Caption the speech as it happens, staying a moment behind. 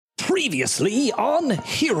Previously on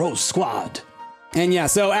Hero Squad. And yeah,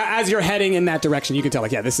 so as you're heading in that direction, you can tell,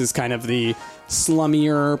 like, yeah, this is kind of the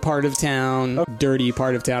slummier part of town, dirty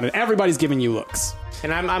part of town, and everybody's giving you looks.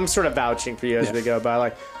 And I'm sort of vouching for you as we go by,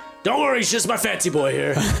 like, Don't worry, it's just my fancy boy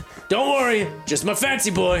here. Don't worry, just my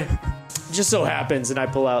fancy boy. just so happens, and I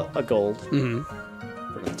pull out a gold. Bring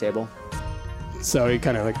it to the table. So he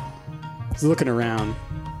kind of like is looking around.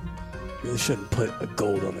 You really shouldn't put a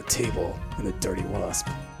gold on the table in a dirty wasp.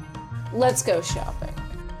 Let's go shopping.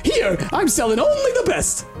 Here, I'm selling only the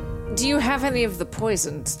best. Do you have any of the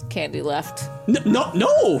poisoned candy left? No.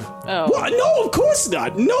 Oh. What? No, of course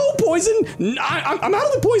not. No poison. I'm out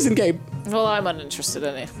of the poison game. Well, I'm uninterested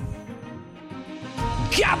in it.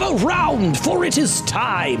 Gather round, for it is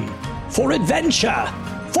time for adventure,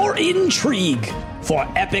 for intrigue, for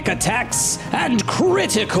epic attacks and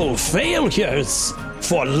critical failures,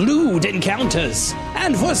 for lewd encounters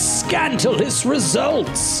and for scandalous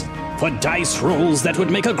results, for dice rolls that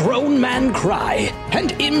would make a grown man cry and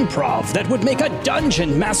improv that would make a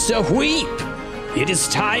dungeon master weep. It is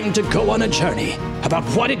time to go on a journey about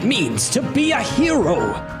what it means to be a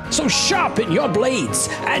hero. So sharpen your blades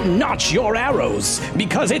and notch your arrows,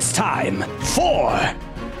 because it's time for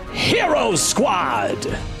Hero Squad!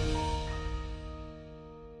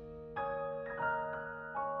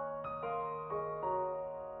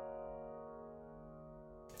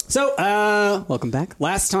 So, welcome back.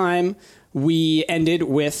 Last time we ended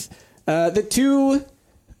with the two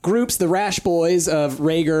groups, the Rash Boys of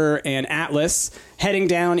Rhaegar and Atlas, heading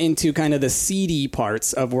down into kind of the seedy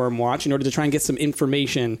parts of Wormwatch in order to try and get some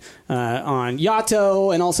information on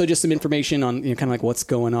Yato, and also just some information on, kind of like what's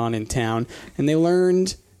going on in town. And they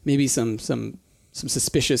learned maybe some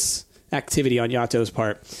suspicious activity on Yato's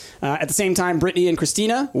part. At the same time, Brittany and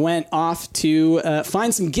Christina went off to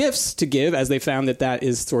find some gifts to give, as they found that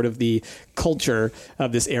is sort of the culture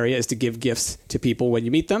of this area, is to give gifts to people when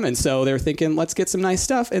you meet them. And so they're thinking, let's get some nice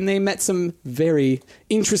stuff. And they met some very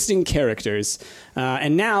interesting characters.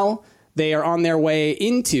 And now they are on their way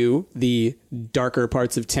into the darker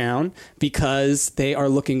parts of town because they are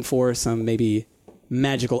looking for some maybe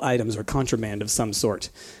magical items or contraband of some sort.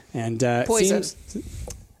 And Poison.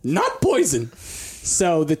 Not poison.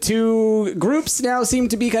 So the two groups now seem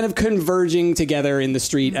to be kind of converging together in the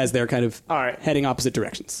street as they're kind of heading opposite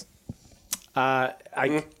directions. Atlas.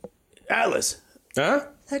 Huh?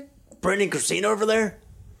 That Brittany and Christina over there?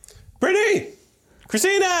 Brittany!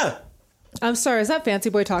 Christina! I'm sorry, is that Fancy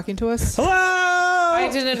Boy talking to us? Hello! I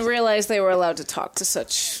didn't realize they were allowed to talk to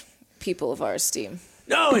such people of our esteem.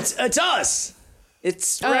 No, it's us.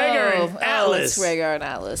 It's Rhaegar and Atlas. It's Rhaegar and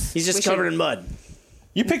Atlas. He's just covered in mud.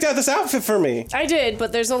 You picked out this outfit for me. I did,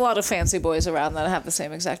 but there's a lot of fancy boys around that have the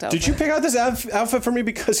same exact outfit. Did you pick out this outfit for me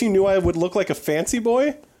because you knew I would look like a fancy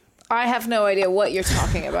boy? I have no idea what you're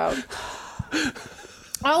talking about.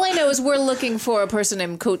 All I know is we're looking for a person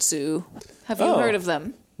named Kotsu. Have you heard of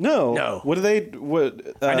them? No. What do they...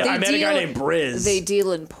 I met a guy named Briz. They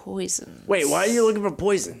deal in poison. Wait, why are you looking for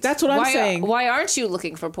poison? That's what I'm saying. Why aren't you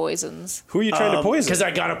looking for poisons? Who are you trying to poison? Because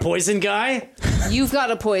I got a poison guy? You've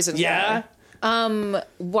got a poison Yeah. guy.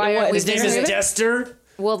 Why aren't we His name is there? Dester.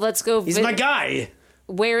 Well, let's go. He's my guy.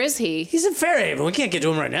 Where is he? He's in Fairhaven. We can't get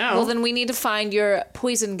to him right now. Well, then we need to find your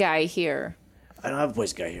poison guy here. I don't have a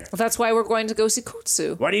poison guy here. Well, that's why we're going to go see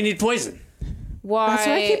Kotsu. Why do you need poison? Why? That's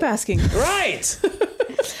what I keep asking. Right.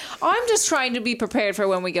 I'm just trying to be prepared for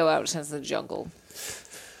when we go out into the jungle.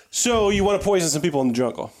 So you want to poison some people in the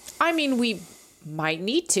jungle? I mean, we might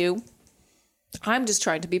need to. I'm just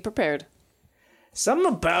trying to be prepared. Something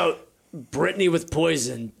about Brittany with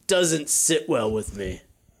poison doesn't sit well with me.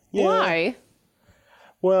 Yeah. Why?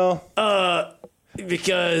 Well...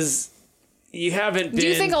 Because you haven't been... Do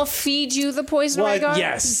you think I'll feed you the poison, Well,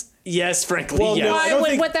 Rhaegar? Yes, frankly, Well, yes. no, I don't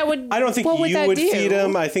think, what that would, I don't think what would you that would do? feed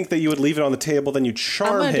him. I think that you would leave it on the table, then you'd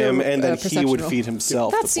charm gonna do him, a and then he perception would roll. feed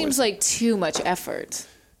himself. That the seems poison. like too much effort.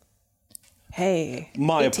 Hey.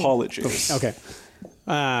 My 18. apologies. Okay.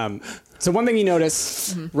 So one thing you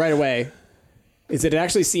notice right away is that it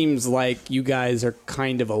actually seems like you guys are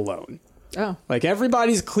kind of alone. Oh. Like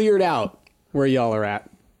everybody's cleared out where y'all are at.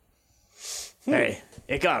 Hey,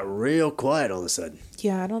 it got real quiet all of a sudden.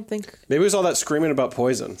 Yeah, I don't think... Maybe it was all that screaming about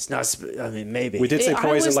poison. It's not... I mean, maybe. We did say I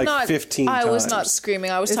poison was like not- 15 times. I was not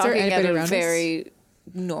screaming. I was Is there talking at anybody a around us? very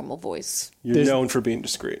normal voice. You're known for being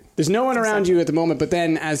discreet. There's no one around you at the moment, but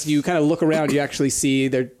then as you kind of look around, you actually see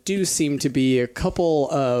there do seem to be a couple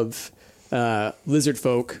of lizard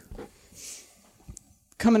folk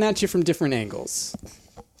coming at you from different angles.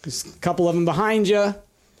 There's a couple of them behind you,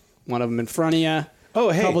 one of them in front of you, Oh,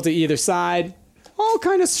 hey. a couple to either side, all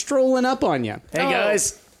kind of strolling up on you. Hey,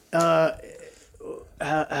 guys.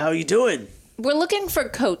 How you doing? We're looking for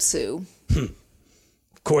Kotsu.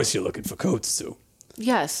 Of course you're looking for Kotsu,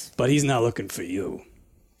 Yes. but he's not looking for you.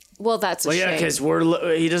 Well, that's a Well, yeah, shame.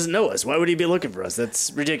 because he doesn't know us. Why would he be looking for us?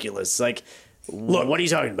 That's ridiculous. Like, Look. what are you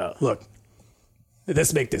talking about? Look,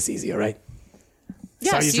 let's make this easy, all right?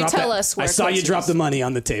 Yes, you tell us where I saw you Kotsu drop is. the money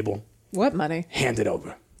on the table. What money? Hand it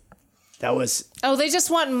over. That was Oh, they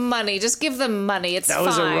just want money. Just give them money. It's that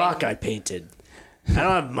was a fine. rock I painted. I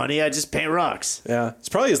don't have money. I just paint rocks. Yeah, it's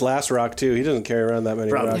probably his last rock too. He doesn't carry around that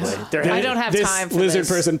many Probably. rocks. They're I heavy. don't have This time for lizard this.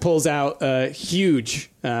 person pulls out a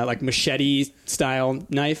huge, like machete style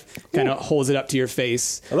knife, kind of holds it up to your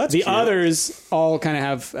face. Oh, that's the cute. others all kind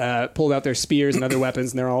of have pulled out their spears and other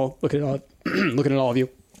weapons, and they're all looking at all looking at all of you.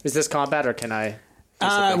 Is this combat or can I?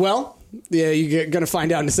 Well, yeah, you're gonna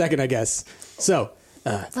find out in a second, I guess. So,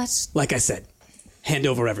 Let's like I said, hand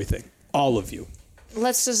over everything, all of you,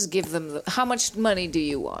 just give them. How much money do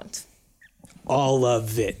you want? all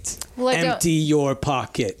of it. Well, I don't- Empty your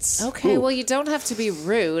pockets. Okay, well, you don't have to be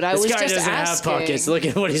rude. I This was guy just doesn't have asking. pockets. Look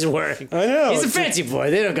at what he's wearing. I know. He's a fancy boy.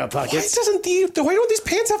 They don't got Why pockets. why don't these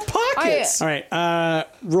pants have pockets? All right,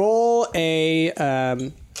 roll a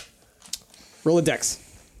dex.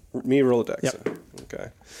 Me roll a dex. Yep. Okay.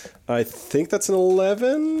 I think that's an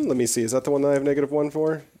 11. Let me see. Is that the one that I have -1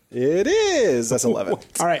 for? It is. That's 11.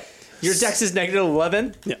 All right. Your dex is negative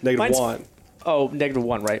 11. Yeah. Negative 1. Oh,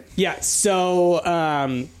 -1, right? Yeah, so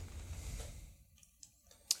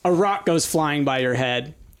a rock goes flying by your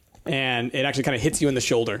head, and it actually kind of hits you in the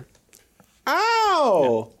shoulder.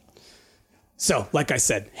 Ow! So, like I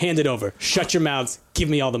said, hand it over. Shut your mouths. Give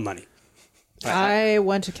me all the money. I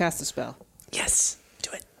want to cast a spell. Yes.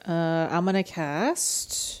 Do it. I'm gonna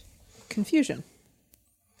cast Confusion.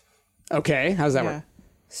 Okay, how does that Yeah. work?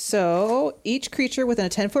 So each creature within a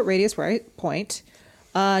 10-foot radius point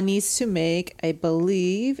needs to make, I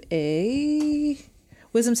believe, a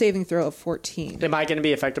Wisdom saving throw of 14. Am I going to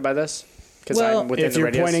be affected by this? Because Well, I'm within If the you're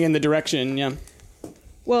radius. pointing in the direction, yeah.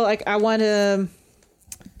 Well, like I want to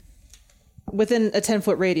within a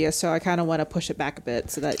 10-foot radius, so I kind of want to push it back a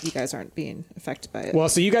bit so that you guys aren't being affected by it. Well,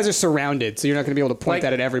 so you guys are surrounded, so you're not going to be able to point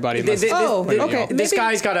that at everybody. Unless, okay. This Maybe-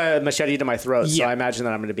 guy's got a machete to my throat, so Yeah. I imagine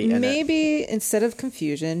that I'm going to be in it. maybe instead of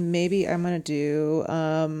confusion, maybe I'm gonna do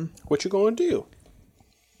What you going to do?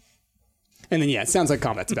 and then, yeah, it sounds like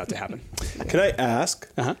combat's about to happen. Can I ask,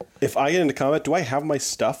 if I get into combat, do I have my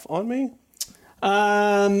stuff on me?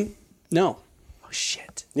 No. Oh,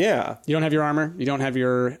 shit. Yeah. You don't have your armor. You don't have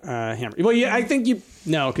your hammer. Well, yeah, I think you...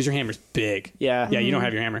 No, because your hammer's big. Yeah. Yeah, you don't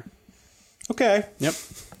have your hammer. Okay. Yep.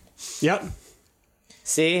 Yep.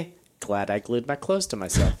 See? Glad I glued my clothes to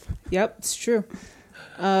myself. Yep, it's true.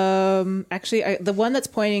 Actually, the one that's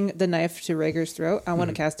pointing the knife to Rhaegar's throat, I want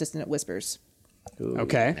to cast Dissonant Whispers.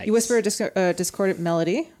 Okay. You whisper a discordant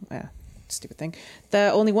melody. Stupid thing. The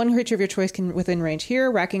only one creature of your choice can within range hear,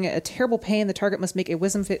 racking a terrible pain. The target must make a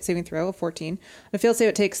Wisdom saving throw of 14. On a failed save,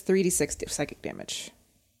 it takes 3d6 psychic damage.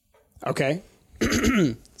 Okay.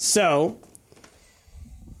 So,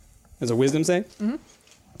 there's a wisdom save. Mm-hmm.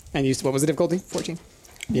 And what was the difficulty? 14.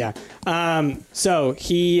 Yeah. So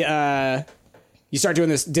he, you start doing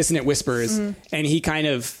this dissonant whispers, and he kind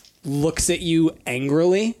of looks at you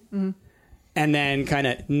angrily, and then kind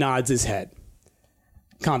of nods his head.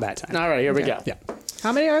 Combat time. All right, here we go. Yeah.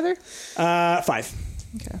 How many are there? 5.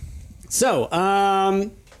 Okay.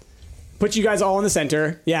 So, put you guys all in the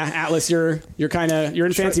center. Yeah, Atlas, you're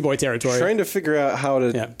in fancy boy territory. Trying to figure out how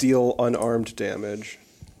to Yeah. deal unarmed damage.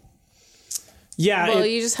 Yeah. Well, it-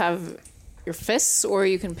 you just have your fists, or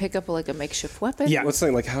you can pick up like a makeshift weapon. Yeah. What's the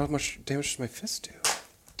thing? Like, how much damage does my fist do?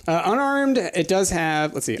 Unarmed, it does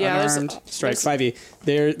have. Let's see. Yeah, there's- unarmed strike 5e.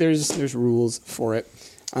 There's rules for it.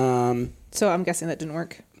 So I'm guessing that didn't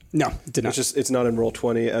work. No, it did not. It's not in roll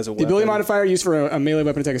 20 as a The weapon. ability modifier used for a melee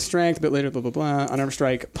weapon attack is strength, a bit later, blah, blah, blah. Unarmed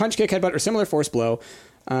strike, punch, kick, headbutt, or similar force blow.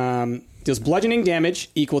 Deals bludgeoning damage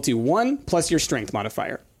equal to 1 plus your strength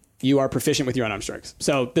modifier. You are proficient with your unarmed strikes.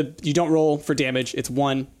 So you don't roll for damage. It's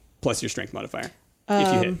 1 plus your strength modifier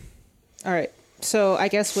if you hit. All right. So I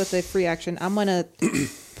guess with a free action, I'm going to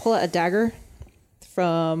pull out a dagger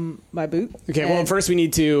from my boot. Okay, well, and- first we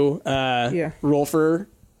need to Yeah. roll for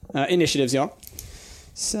initiatives, y'all.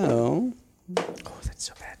 So, Oh, that's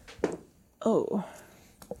so bad. Oh.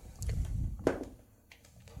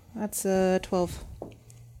 That's 12.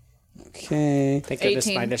 okay. Thank goodness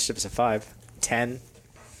 18. my initiative's a 5. 10.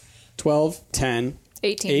 12, 10,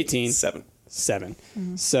 18. 18, 7. 7.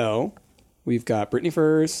 So, we've got Brittany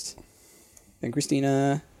first, then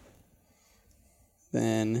Christina,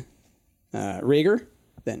 then Rhaegar,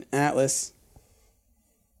 then Atlas,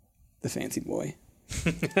 the fancy boy.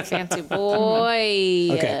 Fancy boy.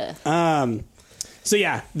 Okay. So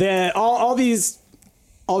yeah, all these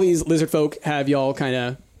lizard folk have y'all kind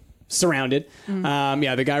of surrounded.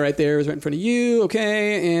 Yeah, the guy right there is right in front of you.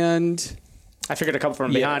 Okay, and I figured a couple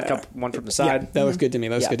from behind, one from the side. yeah, that looks good to me.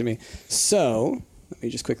 That looks good to me. So let me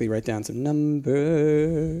just quickly write down some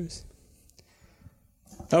numbers.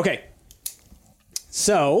 Okay.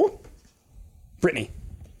 So, Brittany.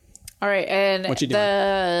 All right, and What you doing?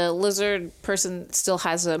 the lizard person still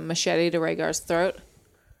has a machete to Rhaegar's throat.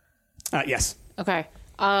 Yes. Okay.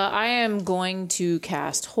 I am going to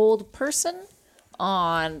cast Hold Person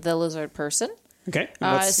on the lizard person. Okay.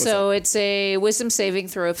 It's a wisdom saving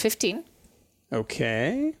throw of 15.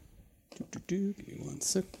 Okay. Give me 1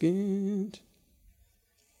 second.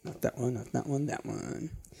 Not that one, not that one, that one.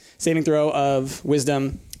 Saving throw of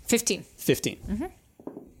wisdom 15. 15.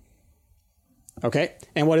 Okay.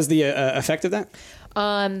 And what is the effect of that?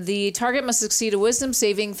 The target must succeed a wisdom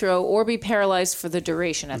saving throw or be paralyzed for the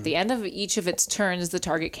duration. At the end of each of its turns, the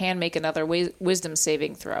target can make another wisdom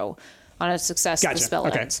saving throw. On a success, the spell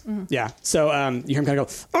ends. Yeah. So you hear him kind of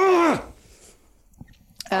go, "Ah!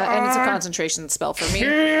 And it's a concentration spell for me.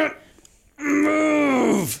 Can't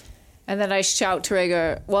move!" And then I shout to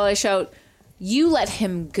Rhaegar, I shout, "You let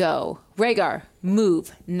him go. Rhaegar,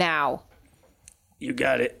 move now." You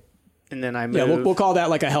got it. And then I move. Yeah, we'll call that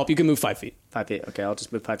like a help. You can move 5 feet. 5 feet. Okay, I'll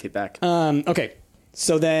just move 5 feet back. Okay.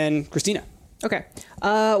 So then, Christina. Okay.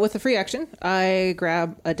 With a free action, I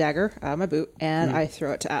grab a dagger out of my boot and I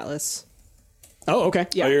throw it to Atlas. Oh, okay.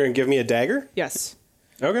 Yeah. Oh, you're going to give me a dagger? Yes.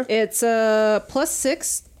 Okay. It's a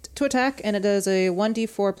 +6 to attack, and it does a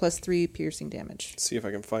 1d4 plus 3 piercing damage. See if I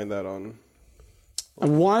can find that on. I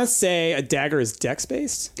want to say a dagger is dex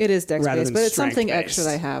based. It is dex Rather based, than but it's something strength-based. extra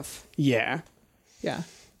that I have. Yeah. Yeah.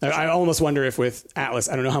 I almost wonder if with Atlas,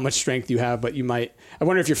 I don't know how much strength you have, but you might. I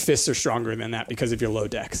wonder if your fists are stronger than that because of your low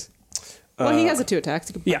dex. Well, he has a 2 attacks.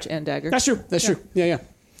 He can punch and dagger. That's true. That's true. Yeah.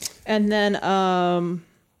 And then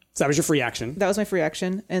So that was your free action. that was my free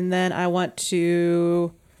action. And then I want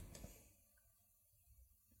to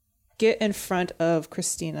get in front of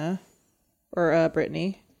Christina or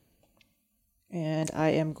Brittany. And I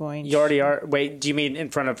am going You already are. Wait, do you mean in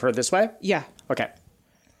front of her this way? Yeah. Okay.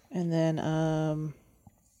 And then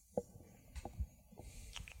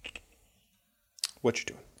What you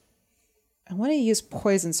doing? I want to use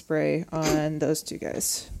poison spray on those 2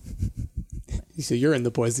 guys. So you're in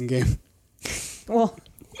the poison game. Well,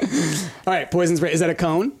 All right, poison spray. Is that a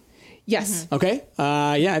cone? yes. Okay.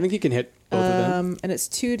 Yeah, I think you can hit both of them. And it's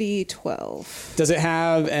 2d12. Does it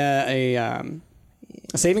have a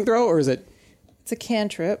saving throw, or is it? It's a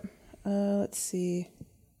cantrip. Let's see.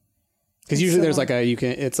 Because usually there's like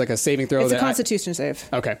it's like a saving throw. It's a Constitution save.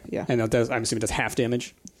 Okay. Yeah. And it does. I'm assuming it does half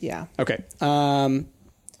damage. Yeah. Okay. And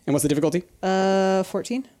what's the difficulty?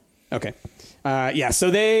 14. Okay. Yeah. So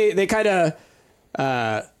they kind of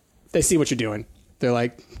they see what you're doing. They're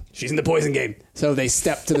like, she's in the poison game. So they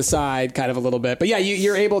step to the side kind of a little bit. But yeah,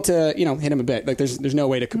 you're able to hit him a bit. Like there's no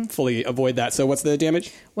way to fully avoid that. So what's the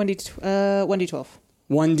damage? 1d12.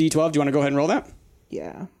 1d12. Do you want to go ahead and roll that?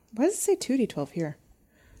 Yeah. Why does it say 2d12 here?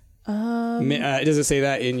 Does it say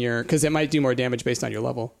that in your? Because it might do more damage based on your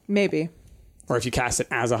level, Maybe. or if you cast it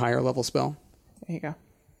as a higher level spell. There you go.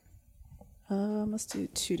 Let's do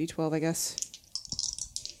 2d12, I guess.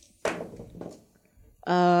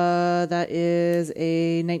 That is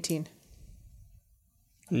a 19.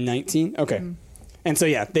 19. Okay. And so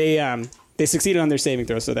yeah, they succeeded on their saving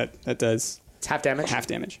throw, so that does It's half damage. half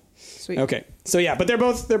damage. Sweet. Okay. So yeah, but they're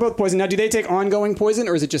both poisoned. Now, do they take ongoing poison,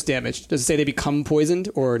 or is it just damage? Does it say they become poisoned,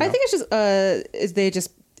 or no? I think it's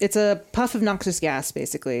just it's a puff of noxious gas,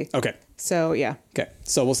 basically. Okay. So yeah. Okay.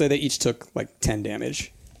 So we'll say they each took like 10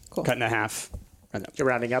 damage. Cool. Cut in half. Round up. You're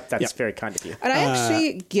rounding up. That's Yep. very kind of you. And I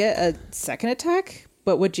actually get a second attack,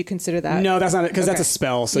 but would you consider that? No, that's not it, because that's a Okay.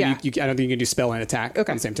 spell. So Yeah. I don't think you can do spell and attack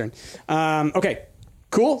Okay. on the same turn. Okay.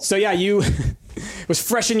 Cool. So yeah, you it was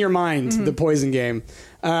fresh in your mind, the poison game.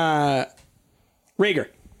 Rhaegar.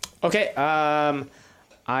 Okay.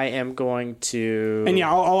 I am going to. And yeah,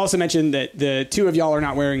 I'll also mention that the 2 of y'all are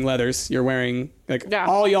not wearing leathers. You're wearing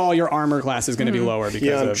all y'all. Your armor class is going to be lower because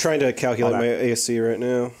Yeah, I'm of trying to calculate all my that. AC right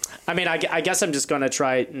now. I mean, I guess I'm just going to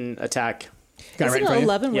try and attack. Guy Isn't right in it front of you.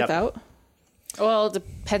 11 Yep. without? Well, it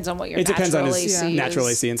depends on what your It depends on natural his AC natural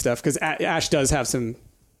is. AC and stuff. Because Ash does have some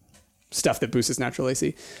stuff that boosts his natural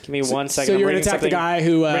AC. Give me 1 second. So I'm you're going reading to attack the something- guy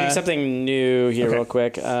who. reading something new here okay. real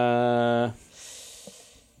quick.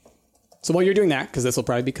 So while you're doing that, because this will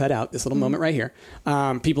probably be cut out, this little moment right here,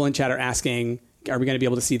 people in chat are asking, are we going to be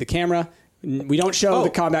able to see the camera? We don't show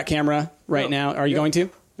the combat camera right now. Are you going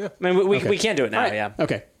to? I mean, we, Okay. we can do it now. All right. Yeah.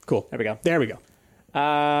 Okay, cool. There we go. There we go.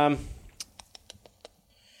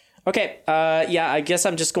 Okay. Yeah, I guess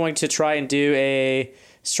I'm just going to try and do a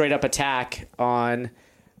straight up attack on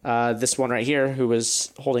this one right here who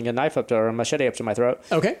was holding a knife up to, or a machete up to my throat.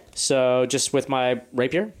 Okay. So just with my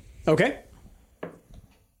rapier. Okay.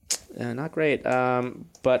 Not great.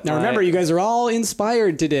 But Now remember, you guys are all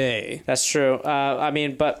inspired today. That's true.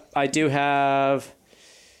 But I do have.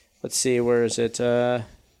 Let's see, where is it?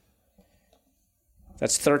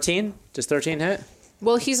 That's 13. Does 13 hit?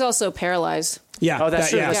 Well, he's also paralyzed. Yeah. Oh, that's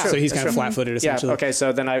true. Yeah, That's so true. he's That's kind of true. flat-footed essentially. Yeah. Okay.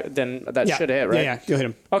 So then that should hit, right? Yeah. Go hit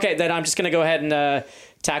him. Okay. Then I'm just gonna go ahead and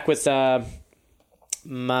attack with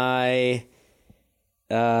my.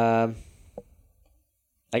 I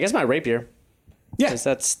guess my rapier. Yeah. Because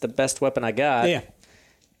that's the best weapon I got. Yeah.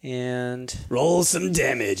 And Roll some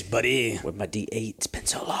damage, buddy. with my D8, it's been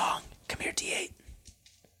so long. Come here, D8.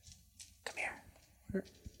 Come here. Where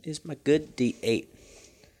is my good D8?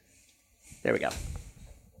 There we go.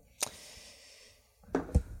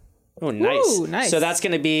 Oh, nice. Ooh, nice. So that's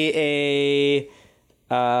going to be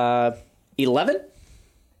a 11?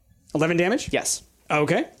 11 damage? Yes.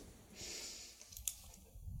 Okay.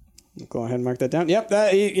 Go ahead and mark that down. Yep.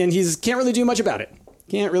 And he's can't really do much about it.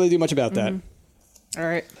 Can't really do much about that. All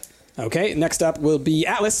right. Okay. Next up will be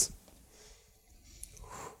Atlas.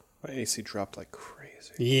 My AC dropped like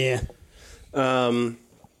crazy. Yeah.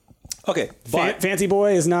 Okay, but Fancy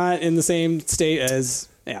Boy is not in the same state as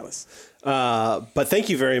Atlas. but thank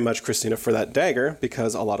you very much, Christina, for that dagger,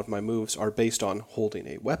 because a lot of my moves are based on holding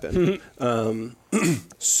a weapon.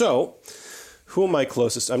 So, who am I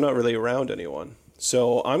closest? I'm not really around anyone.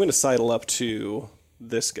 So I'm going to sidle up to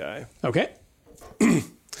this guy. Okay.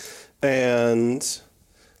 And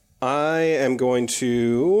I am going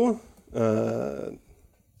to...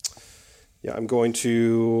 I'm going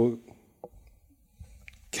to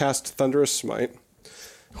cast Thunderous Smite.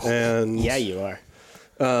 And Yeah, you are.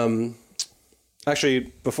 actually,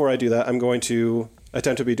 before I do that, I'm going to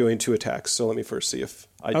attempt to be doing 2 attacks. So let me first see if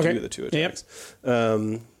I Okay. do the 2 Yep. attacks.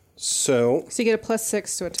 So So you get a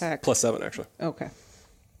 +6 to attack. +7 actually. Okay.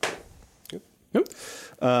 Nope.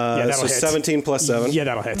 Yeah, that'll So hit. 17 + 7, Yeah,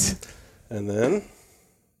 that'll hit. and then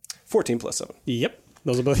 14 + 7. Yep.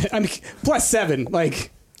 Those are both. I mean, +7.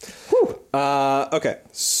 Like, Okay,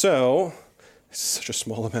 so such a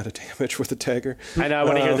small amount of damage with the dagger. I know. I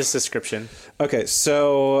want to hear this description. Okay,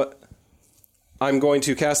 so I'm going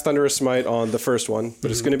to cast Thunderous Smite on the first one, but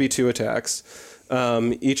it's going to be 2 attacks.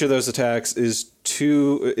 Each of those attacks is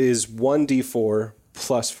 1d4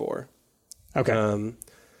 + 4. okay.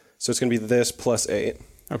 So it's going to be this + 8.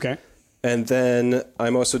 Okay. And then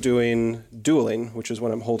I'm also doing dueling, which is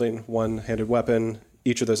when I'm holding one-handed weapon.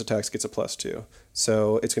 Each of those attacks gets a +2.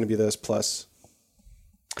 So it's going to be this +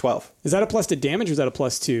 12. Is that a plus to damage or is that a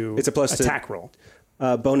plus to It's a plus to- attack roll?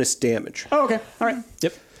 Bonus damage. Oh, okay. All right.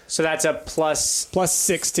 Yep. So that's a plus.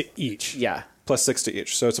 +6 to each. Yeah. +6 to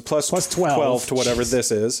each. So it's a plus Plus 12. to whatever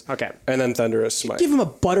this is. Okay. And then Thunderous Smite. Give him a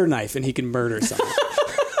butter knife and he can murder someone.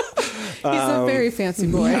 He's a very fancy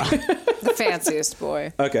boy. The fanciest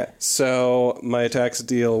boy. Okay, so my attacks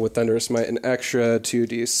deal with Thunderous Smite an extra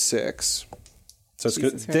 2d6. So it's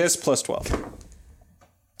good. Jesus This + 12.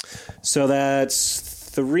 So that's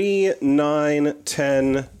 3, 9,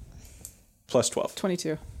 10, + 12.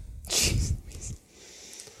 22.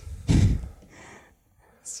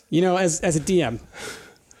 You know, as a DM,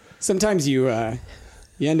 sometimes you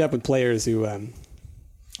end up with players who are a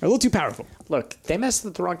little too powerful. Look, they messed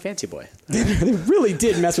with the wrong fancy boy. They really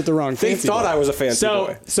did mess with the wrong They fancy thought boy. I was a fancy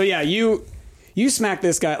boy. So yeah, you smack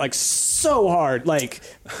this guy like so hard, like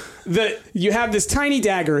you have this tiny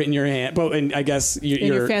dagger in your hand, but and I guess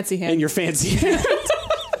your fancy hand. in your fancy hand.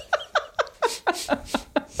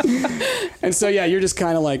 And so yeah, you're just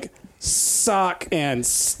kind of like sock and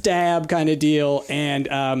stab kind of deal,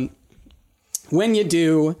 and when you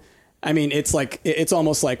do, I mean, it's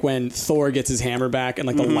almost like when Thor gets his hammer back and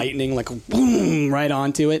like the lightning, like boom, right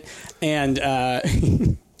onto it. And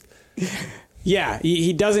yeah,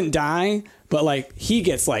 he doesn't die, but like he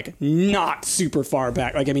gets like not super far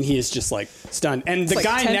back. Like, I mean, he is just like stunned. And the like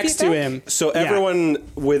guy 10 next feet to back? him. So yeah. everyone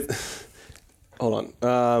with... Hold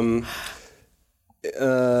on.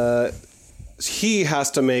 He has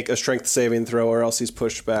to make a strength saving throw or else he's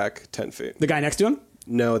pushed back 10 feet. The guy next to him?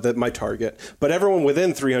 No, my target. But everyone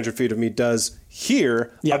within 300 feet of me does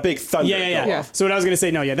hear a big thunder. Yeah. go off. So what I was going to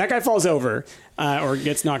say, no, yeah, that guy falls over or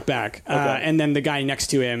gets knocked back. And then the guy next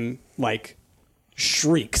to him, like,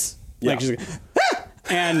 shrieks. Yeah. Like, just, ah!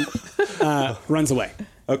 And runs away.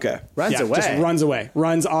 Okay. Runs away. Just runs away.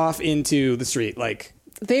 Runs off into the street. Like,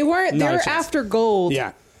 They weren't. They Not a were chance. after gold.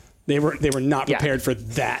 yeah. They were not Yeah. prepared for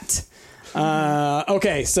that.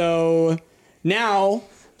 Okay, so now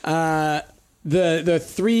the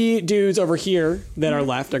three dudes over here that are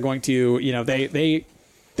left are going to, you know,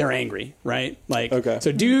 they're angry, right? Like, Okay.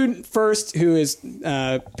 So dude first, who is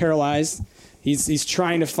paralyzed, he's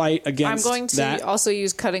trying to fight I'm against going to that. also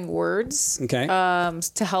use cutting words. Okay.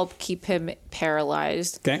 To help keep him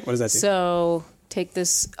paralyzed. Okay. What does that do? So take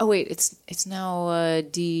this. Oh wait, it's now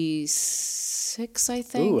D6, I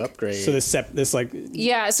think. Ooh, upgrade. So this like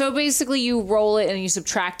Yeah. So basically, you roll it and you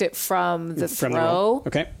subtract it from the from throw. the roll.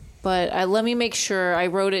 Okay. But let me make sure I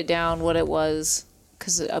wrote it down what it was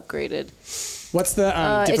because it upgraded. What's the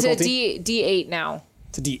It's difficulty? a D8 now.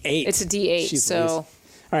 It's a D8. It's a D8. Jeez so Louise. All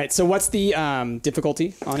right. So what's the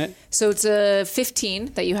difficulty on it? so it's a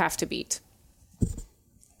 15 that you have to beat.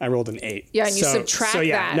 I rolled an 8. Yeah, and you subtract So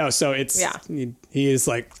yeah, that. no. So it's Yeah. he is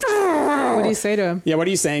like, What do you say to him? yeah. What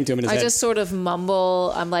are you saying to him in his I head? just sort of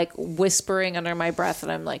mumble. I'm like whispering under my breath,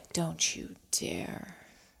 and I'm like, "Don't you dare!"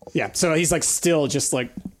 Yeah, so he's like still just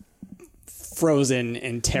like frozen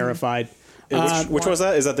and terrified. And which was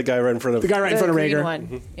that? Is that the guy right in front of The guy right in The front of green Rhaegar.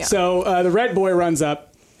 one. Yeah. So the red boy runs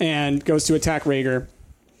up and goes to attack Rhaegar.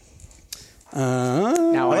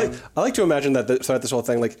 Now I like to imagine that throughout this whole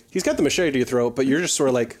thing, like he's got the machete to your throat, but you're just sort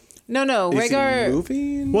of like, No, is he Rhaegar.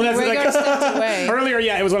 moving? Well, that's Rhaegar like stepped away. earlier.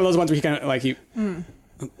 Yeah, it was one of those ones where he kind of like he.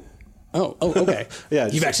 Oh, okay. Yeah,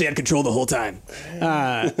 You've just- actually had control the whole time.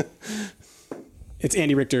 It's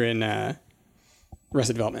Andy Richter in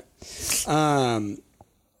Arrested Development.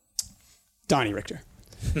 Donnie Richter.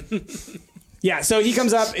 Yeah, so he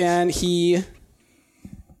comes up and he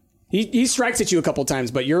strikes at you a couple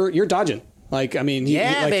times, but you're dodging. Like, I mean,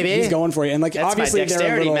 Yeah, baby. he's going for you, and like That's obviously my dexterity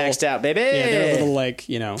they're a little maxed out, baby. Yeah, they're a little like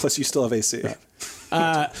Plus, you still have AC.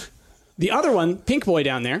 The other one, Pink Boy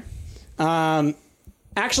down there,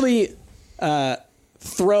 actually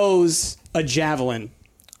throws a javelin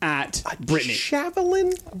at Brittany.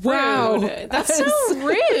 Javelin? Wow. That's so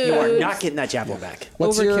rude. You are not getting that javelin back.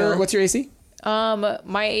 What's your AC?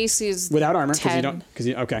 My AC is Without armor, because 10.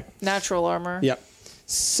 you okay. Natural armor. Yep.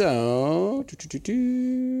 So,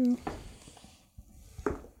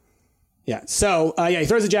 yeah. So, he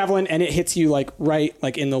throws a javelin and it hits you like right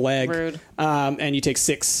like in the leg. Rude. And you take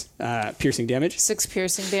 6 piercing damage. 6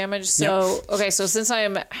 piercing damage. So okay, so since I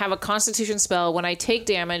have a Constitution spell, when I take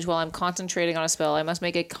damage while I'm concentrating on a spell, I must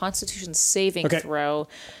make a Constitution saving Okay. throw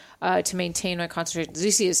to maintain my concentration.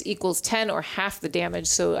 DC is equals 10 or half the damage.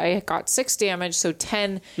 So I got 6 damage. So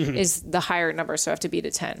 10 is the higher number. So I have to beat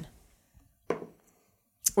a 10,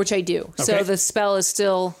 which I do. Okay. So the spell is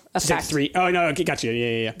still Take effective, 3. Oh no, okay, got you.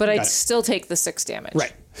 Yeah. but I Got it. still take the 6 damage.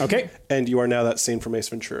 Right. Okay. And you are now that scene from Ace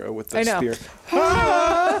Ventura with the I know. spear.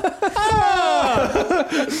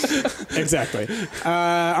 Exactly.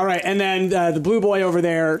 All right, and then the blue boy over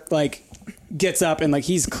there like gets up and like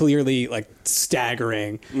he's clearly like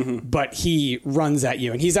staggering, but he runs at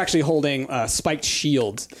you and he's actually holding a spiked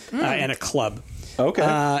shield and a club. Okay.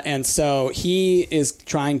 And so he is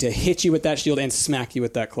trying to hit you with that shield and smack you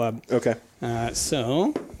with that club. Okay. And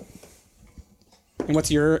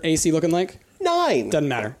what's your AC looking like? 9. Doesn't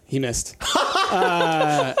matter. He missed.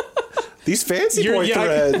 These fancy boy yeah,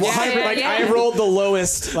 threads. well, Yeah, like, yeah. I rolled the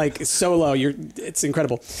lowest, like so low. It's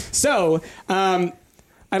incredible. So, I'd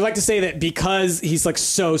like to say that because he's like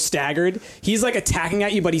so staggered, he's like attacking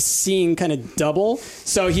at you, but he's seeing kind of double.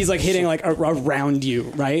 So he's like hitting like around you,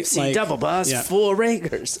 right? See, like, double boss, yeah. 4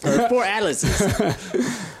 Rhaegars, or 4 Atlases.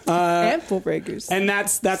 And full breakers. And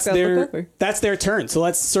that's Gotta look over. their turn. So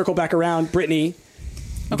let's circle back around. Brittany,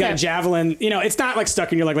 you got a javelin. You know, it's not like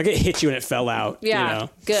stuck in your leg. Like it hit you and it fell out. Yeah. You know?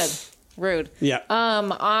 Good. Rude. Yeah.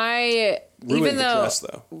 I Ruined even the though dress,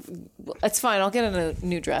 though. it's fine, I'll get a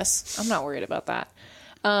new dress. I'm not worried about that.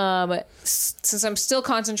 Since I'm still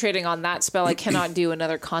concentrating on that spell, I cannot do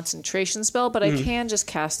another concentration spell, but I can just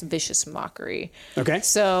cast Vicious Mockery. Okay.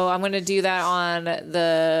 So I'm going to do that on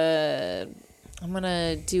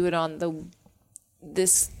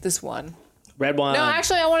this one. Red one. No,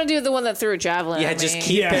 actually, I want to do the one that threw a javelin. Yeah, at just me.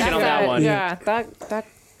 keep picking on that one. Yeah, that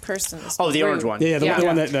person's. Oh, the orange rude. one. Yeah, the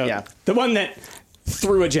one that Yeah. the one that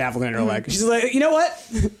threw a javelin in her leg. She's like, you know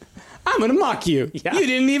what? I'm gonna mock you. Yeah. You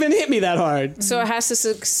didn't even hit me that hard. So it has to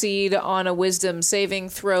succeed on a Wisdom saving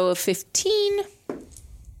throw of 15.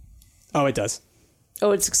 Oh, it does.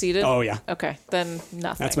 Oh, it succeeded? Oh, yeah. Okay, then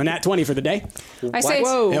nothing. That's my nat 20 for the day. I say,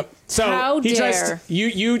 Whoa. Yep. So How he tries. dare.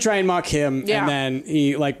 You try and mock him, Yeah. and then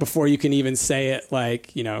he like before you can even say it,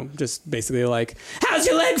 like just basically like, how's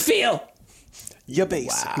your leg feel? You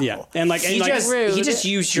base. Yeah, and like He like, Rude. just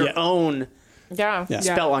used your Yeah. own yeah. Yeah.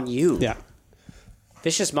 spell on you. yeah,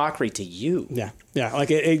 Vicious Mockery to you. yeah, like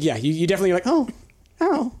yeah. You definitely like oh.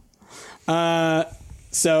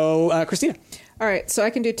 So Christina. All right, so I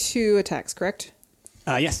can do 2 attacks, correct?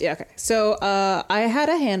 Yes. Yeah. Okay. So I had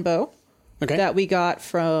a hand bow Okay. that we got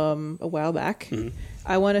from a while back.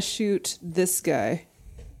 I want to shoot this guy.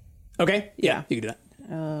 Okay. Yeah. You can do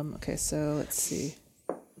that. Okay. So let's see.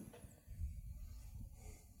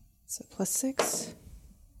 So +6.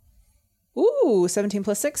 Ooh, 17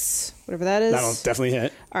 plus 6, whatever that is. That'll definitely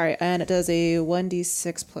hit. All right, and it does a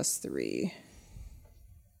 1d6 plus 3.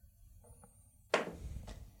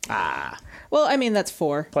 Well, I mean, that's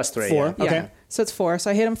 4. +3. 4. Yeah. Okay. Yeah. So it's 4.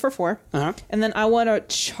 So I hit him for 4. Uh-huh. And then I want to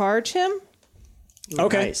charge him.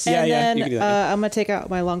 Okay. Nice. Yeah, And yeah. then You can do that. I'm going to take out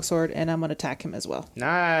my longsword and I'm going to attack him as well.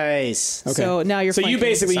 Nice. Okay. So now you're So you flanking.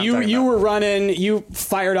 basically That's what I'm you talking were running, you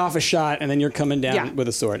fired off a shot, and then you're coming down Yeah. with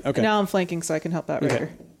a sword. Okay. Now I'm flanking so I can help out Okay.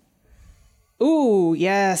 Raider. Ooh,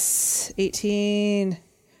 yes. 18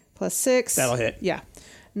 plus 6. That'll hit. Yeah.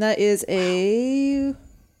 And that is a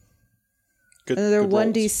Good, another good rolls.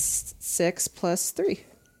 1d6 plus 3.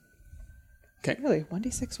 Okay. Really?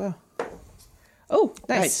 1d6? Wow. Oh,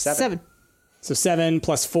 nice. Nice, 7. So 7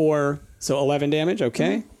 plus 4, so 11 damage.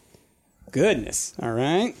 Okay. Goodness. All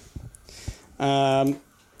right.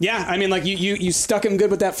 Yeah, I mean, like you stuck him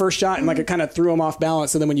good with that first shot, and like it kind of threw him off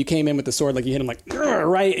balance. So then when you came in with the sword, like you hit him like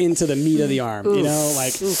right into the meat of the arm. You know,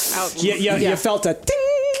 like you felt a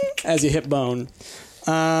ding as you hit bone.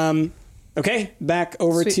 Okay, back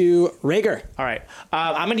over Sweet. to Rhaegar. All right.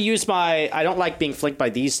 I'm going to use my... I don't like being flanked by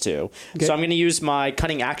these two. Okay. So I'm going to use my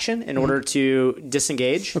cunning action in order to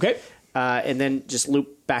disengage. Okay. And then just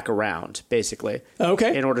loop back around, basically.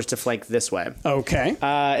 Okay. In order to flank this way. Okay.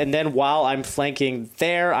 And then while I'm flanking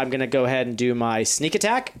there, I'm going to go ahead and do my sneak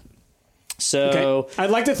attack. So... Okay. I'd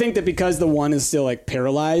like to think that because the one is still like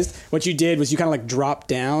paralyzed, what you did was you kind of like dropped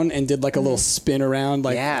down and did like a little spin around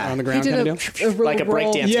like Yeah. on the He ground did kind a, of deal. a roll, Like a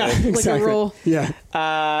breakdance Yeah, move. exactly. Like a roll.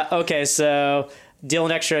 Yeah. Okay, so deal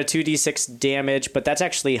an extra 2d6 damage, but that's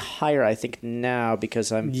actually higher, I think, now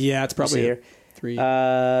because I'm... Yeah, it's probably see here. 3.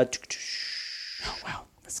 Oh, wow,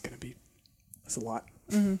 that's a lot.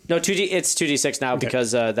 no, it's 2d6 now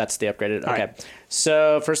because that's the upgraded. Okay. right.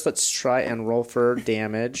 So first let's try and roll for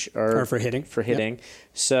damage. Or for hitting. For hitting.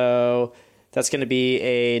 So that's going to be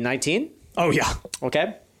a 19. Oh yeah.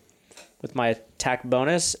 Okay. With my attack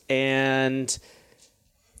bonus. And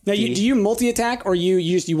Now, do you multi-attack or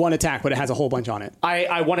you one attack, but it has a whole bunch on it?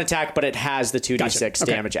 I one attack, but it has the 2d6 Gotcha.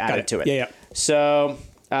 Okay. damage Got added to it. Yeah, yeah. So,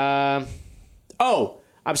 I'm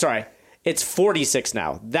sorry. It's 46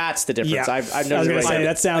 now. That's the difference. Yeah. I've I was noticed gonna it. say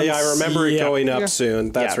that sounds. Yeah, I remember it yeah. going up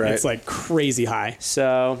soon. That's Yeah, right. It's like crazy high.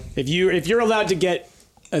 So If you're allowed to get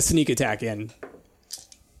a sneak attack in,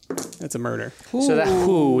 that's a murder.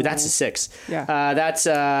 that's a 6. Yeah.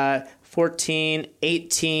 That's 14,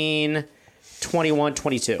 18, 21,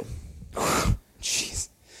 22. Jeez.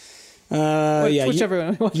 Yeah, whichever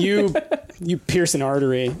one we want. you pierce an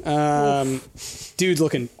artery. Dude's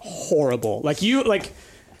looking horrible. Like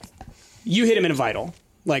you hit him in a vital.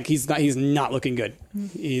 Like he's not looking good.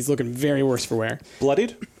 He's looking very worse for wear.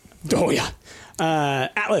 Bloodied? Oh yeah.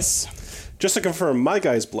 Atlas. Just to confirm, my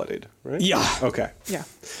guy's bloodied, right? Yeah. Okay. Yeah.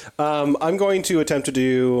 I'm going to attempt to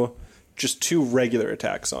do just 2 regular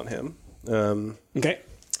attacks on him. Okay.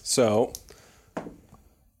 So,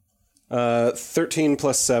 13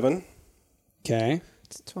 plus 7, Okay.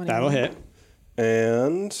 20. That'll hit.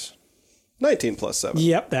 and 19 plus 7.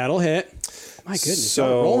 Yep, that'll hit. My goodness. So-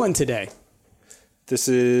 y'all rolling today. This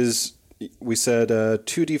is, we said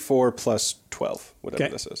 2d4 plus 12, whatever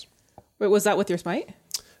Okay. this is. Wait, was that with your smite?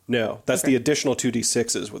 No, that's the additional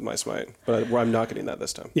 2d6s with my smite, but I'm not getting that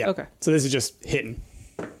this time. Yeah. Okay. So this is just hitting.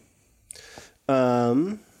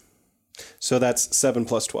 So that's 7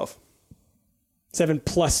 plus 12. 7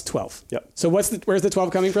 plus 12. Yep. So where's the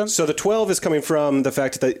 12 coming from? So the 12 is coming from the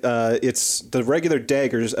fact that it's the regular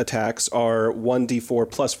daggers attacks are 1d4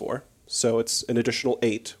 plus 4. So it's an additional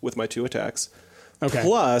 8 with my 2 attacks. Okay.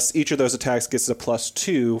 Plus, each of those attacks gets a plus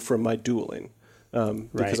 2 from my dueling because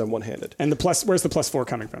Right. I'm one-handed. And where's the plus 4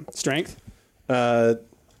 coming from? Strength? No,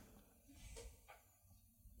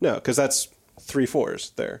 because that's 3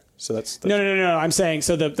 4s there. So that's No. I'm saying,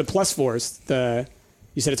 so the plus 4s,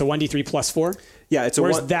 you said it's a 1d3 plus 4? yeah. It's a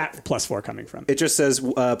Where's one, that plus 4 coming from? It just says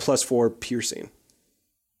plus 4 piercing.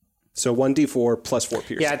 So 1d4 plus 4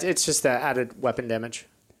 piercing. Yeah, it's just the added weapon damage.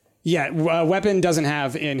 Yeah, weapon doesn't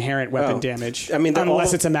have inherent weapon Oh. damage. I mean,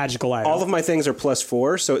 unless it's a magical item. All of my things are plus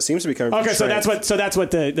 4, so it seems to be coming from Okay, so that's strength.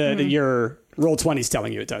 what your roll 20 is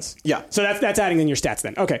telling you it does. Yeah. So that's adding in your stats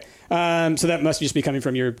then. Okay. So that must just be coming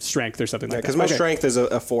from your strength or something like that. Because my Okay. strength is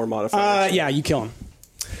a 4 modifier. Yeah, you kill him.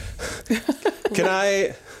 Can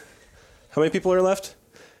I? How many people are left?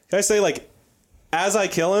 Can I say as I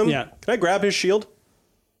kill him? Yeah. Can I grab his shield?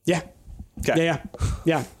 Yeah. Okay.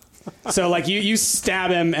 Yeah. So like you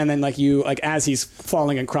stab him, and then like as he's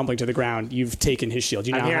falling and crumbling to the ground, you've taken his shield.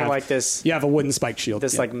 You I'm now hearing have like this. You have a wooden spike shield.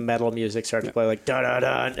 This like metal music starts to play like da da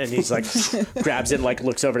da, and he's like grabs it, and like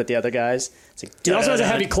looks over at the other guys. It's like, He also has a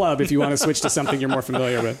heavy club if you want to switch to something you're more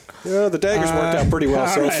familiar with. Yeah, the daggers worked out pretty well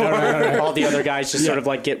so far. All the other guys just sort of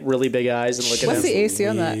like get really big eyes and look at What's him. the AC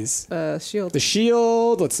on Please. that shield? The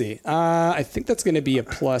shield, let's see. I think that's going to be a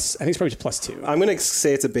plus. I think it's probably +2. I'm going to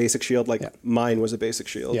say it's a basic shield, like mine was a basic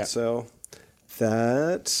shield. Yeah. So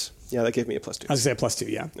that gave me a +2. I was going to say a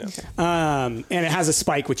 +2, yeah. And it has a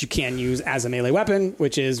spike, which you can use as a melee weapon,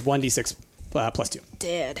 which is 1d6 +2.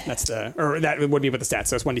 Dead. That's that would be with the stats,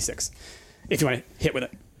 so it's 1d6 if you want to hit with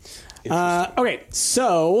it. Okay,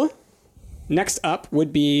 so next up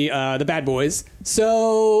would be the bad boys.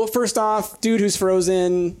 So first off, dude who's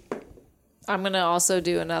frozen. I'm gonna also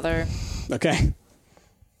do another. Okay.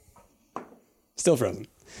 Still frozen.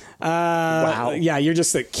 Wow. Yeah, you're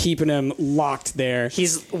just like keeping him locked there.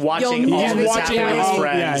 He's watching You'll all never this see happen with his it.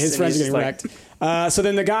 friends. Yeah, his and friends are he's getting just like, wrecked. So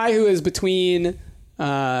then the guy who is between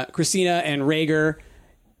Christina and Rhaegar,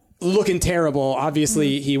 looking terrible.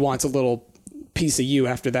 Obviously, he wants a little piece of you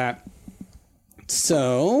after that.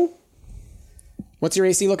 So, what's your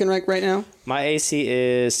AC looking like right now? My AC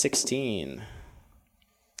is 16.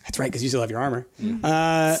 That's right, because you still have your armor.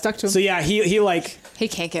 Stuck to him. So yeah, he He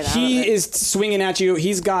can't get out of he it. is swinging at you.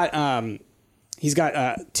 He's got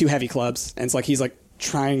 2 heavy clubs, and it's like he's like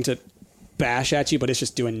trying to bash at you, but it's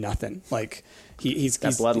just doing nothing. Like he's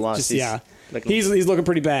bloodlust. just- He's yeah, looking- he's looking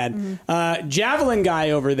pretty bad. Javelin guy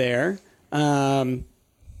over there,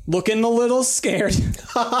 looking a little scared,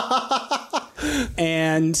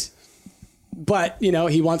 but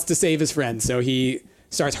he wants to save his friend, so he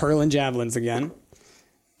starts hurling javelins again.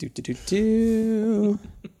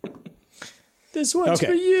 This one's Okay.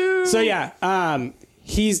 for you. So yeah,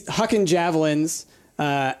 he's hucking javelins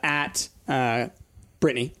at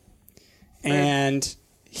Brittany, and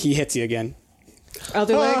he hits you again.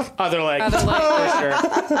 Other leg. Other leg. Other leg. For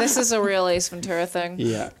sure. This is a real Ace Ventura thing.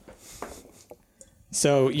 Yeah.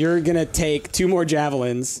 So you're gonna take 2 more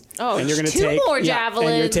javelins. Oh, and you're gonna 2 take more And you're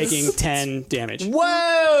javelins. taking 10 damage.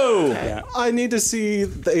 Whoa! Yeah. I need to see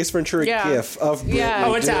the Ace Ventura Yeah. gif of Brittany. Yeah.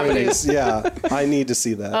 Oh, it's doing happening. this. Yeah, I need to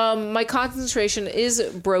see that. My concentration is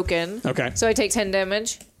broken. Okay. So I take 10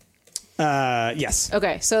 damage. Yes.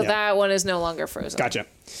 Okay, so Yeah. that one is no longer frozen. Gotcha.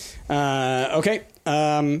 Okay.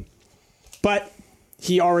 But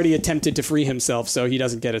he already attempted to free himself, so he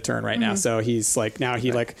doesn't get a turn right now. So he's like, now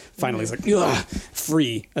he like finally is like, ugh,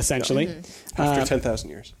 free, essentially. After 10,000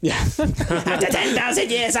 years. Yeah. After 10,000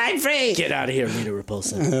 years, I'm free. Get out of here, Rita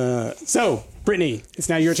Repulsa. So, Brittany, it's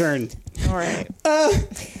now your turn. All right.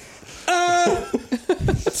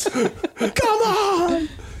 Come on.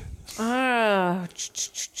 Ah,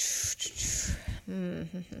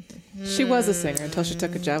 She was a singer until she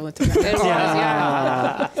took a javelin to it was,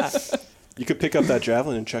 yeah. You could pick up that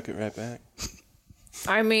javelin and chuck it right back.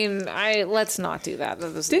 I mean, let's not do that.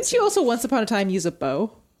 That doesn't Didn't you also once upon a time use a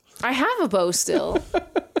bow? I have a bow still.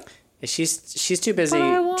 She's too busy But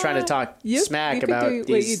I want- trying to talk You smack could about do what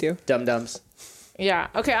these you do. dum-dums. Yeah.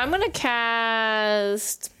 Okay, I'm going to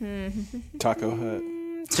cast... Taco Hut.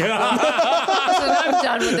 I'm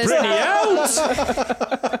done with this.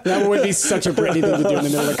 That would be such a Brittany thing to do in the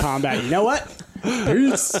middle of combat. You know what?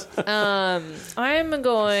 Peace. I'm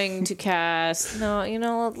going to cast...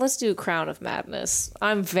 No, let's do Crown of Madness.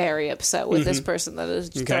 I'm very upset with this person that is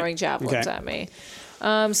throwing javelins at me.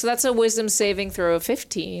 So that's a wisdom saving throw of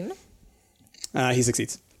 15. He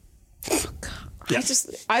succeeds.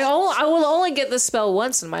 I will only get this spell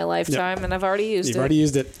once in my lifetime, and I've already used You've it. already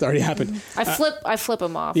used it. It's already happened. I flip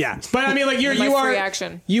him off. Yeah, but I mean, like My you are free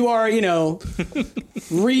action. You are,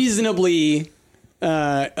 reasonably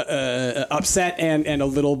upset and a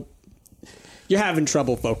little. You're having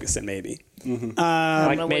trouble focusing, maybe. Like know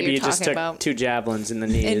what maybe you're you just talking took about. 2 javelins in the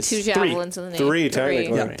knees. And 2 javelins in the knee. 3,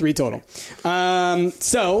 technically. Yeah, 3 total.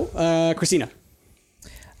 So, Christina.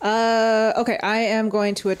 Okay, I am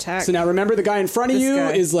going to attack. So now remember, the guy in front of This you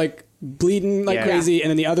guy. is like bleeding like Yeah. crazy, and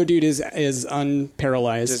then the other dude is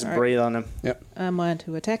unparalyzed. Just breathe on him. Yep. I'm going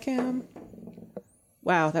to attack him.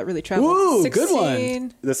 Wow, that really traveled. Woo, 16, good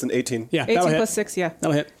one. That's an 18. Yeah, 18 that'll hit. plus 6, yeah.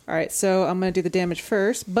 That'll hit. All right, so I'm going to do the damage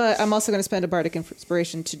first, but I'm also going to spend a bardic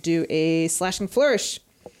inspiration to do a slashing flourish.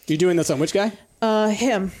 You're doing this on which guy?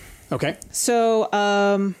 Him. Okay. So,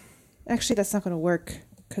 actually, that's not going to work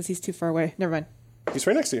because he's too far away. Never mind. He's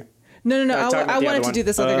right next to you. No. talking about I the wanted other to one. do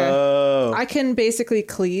this other guy. I can basically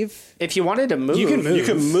cleave. If you wanted to move, You can move. You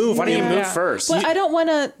can move. Why don't you Yeah. move first? But I don't want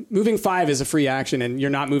to. Moving 5 is a free action, and you're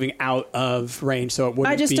not moving out of range, so it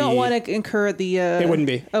wouldn't. I just don't want to incur the. It wouldn't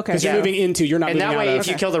be. Okay. Because you're Yeah. moving into. You're not And moving that out way, of. if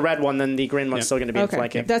you kill the red one, then the green one's still going to be Okay,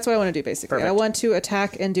 flanking. that's what I want to do basically. Perfect. I want to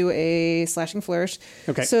attack and do a slashing flourish.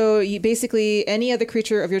 Okay. So you basically any other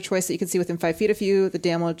creature of your choice that you can see within 5 feet of you, the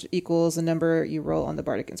damage equals the number you roll on the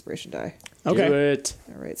Bardic Inspiration die. Okay. Do it.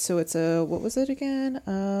 All right. So it's what was it again?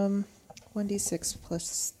 1d6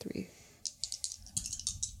 plus 3.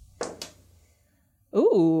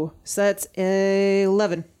 Ooh, so that's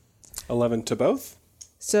 11. 11 to both.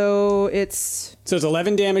 So it's So it's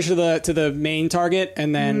 11 damage to the main target,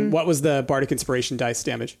 and then what was the Bardic Inspiration dice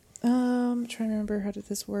damage? I'm trying to remember how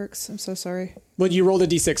this works. I'm so sorry. Well, you rolled a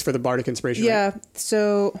d6 for the Bardic Inspiration, right? Yeah.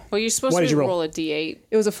 So Well, you're supposed What did to you roll? roll a d8.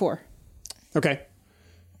 it was a 4. Okay.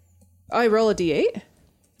 Oh, I roll a d8.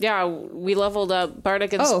 Yeah, we leveled up.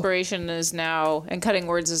 Bardic Inspiration is now, and Cutting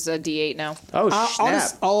Words is a d8 now. Oh,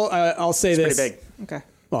 snap. I'll say this. Pretty big. Okay.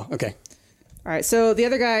 Well, okay. All right. So the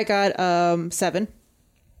other guy got 7.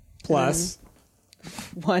 Plus.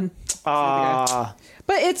 1. But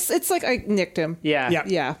it's like I nicked him. Yeah. Yeah.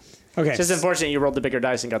 Yeah. Okay. It's just unfortunate you rolled the bigger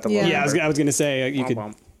dice and got the Yeah. lower yeah, number. I was going to say you could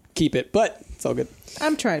Womp womp. keep it, but it's all good.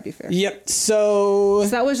 I'm trying to be fair. Yep. So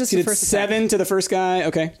that was just you the did first attack. 7 to the first guy.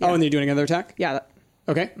 Okay. Oh, and you're doing another attack. Yeah.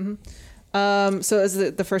 Okay. So is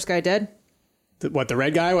the first guy dead? What, the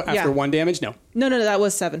red guy after Yeah. 1 damage? No. No, that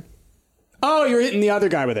was 7. Oh, you're hitting the other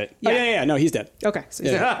guy with it. Yeah. Oh, yeah. No, he's dead. Okay. So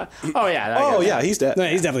he's Yeah. dead. Oh, yeah. Oh, yeah, he's dead. No,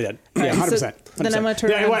 he's definitely dead. Yeah, right, 100%. so then I'm gonna turn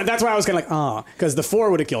around. That's why I was kind of like, because the 4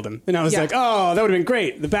 would have killed him. And I was Yeah. like, oh, that would have been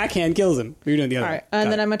great. The backhand kills him. You're doing the other All right. guy. And Got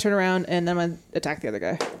then it. I'm going to turn around and then I'm going to attack the other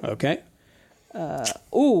guy. Okay.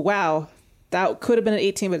 Ooh, wow. That could have been an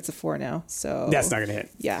 18, but it's a 4 now. So That's not going to hit.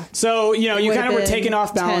 Yeah. So, you It kind would've of were been taken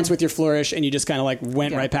off balance 10. with your flourish, and you just kind of like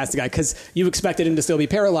went Yeah. right past the guy because you expected him to still be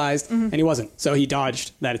paralyzed, and he wasn't. So he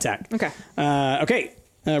dodged that attack. Okay. Okay.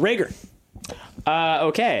 Rager.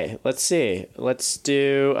 Okay. Let's see. Let's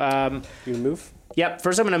do. You move? Yep.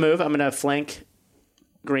 First, I'm going to move. I'm going to flank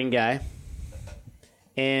green guy.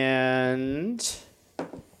 And.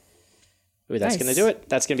 Ooh, that's Nice. going to do it.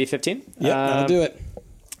 That's going to be 15. Yep, that'll do it.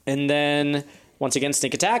 And then, once again,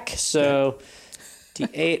 sneak attack. So,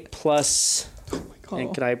 D8 plus.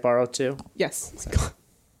 And can I borrow 2? Yes.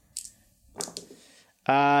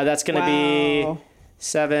 That's going to Wow. be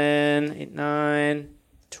 7, 8, 9,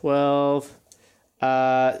 12,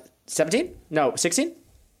 17? No, 16?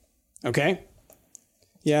 Okay.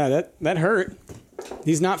 Yeah, that hurt.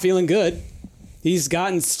 He's not feeling good. He's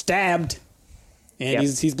gotten stabbed, and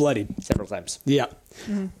Yep. he's bloodied. Several times. Yeah.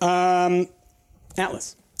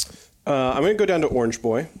 Atlas. I'm going to go down to Orange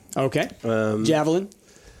Boy. Okay. Javelin.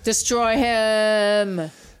 Destroy him.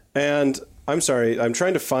 And I'm sorry, I'm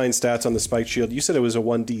trying to find stats on the spiked shield. You said it was a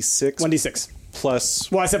 1d6 1d6.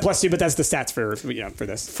 plus Well, I said +2, but that's the stats for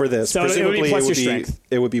this. for this. So it would Presumably be plus your strength.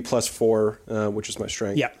 it would be +4, which is my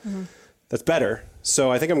strength. Yeah. That's better.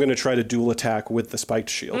 So I think I'm going to try to dual attack with the spiked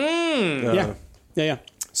shield. Yeah.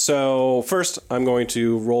 So first, I'm going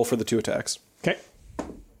to roll for the 2 attacks. Okay.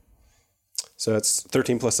 So that's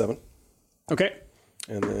 13 plus 7. Okay.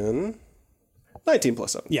 And then 19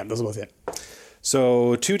 plus 7. Yeah, those will both hit.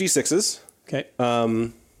 So 2d6s. Okay.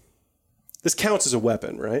 This counts as a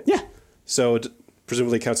weapon, right? Yeah. So it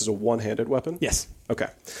presumably counts as a one-handed weapon? Yes. Okay.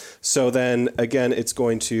 So then, again, it's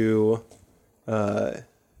going to... let's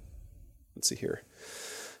see here.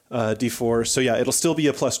 D4. So yeah, it'll still be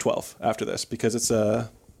a plus 12 after this because it's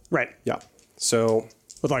a... Right. Yeah. So...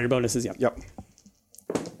 With all your bonuses, yeah. Yep.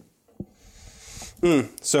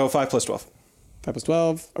 So 5 plus 12. 5 plus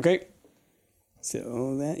 12. Okay.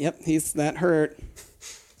 So that hurt.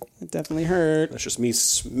 It definitely hurt. That's just me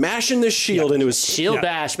smashing this shield into his... Shield Yeah.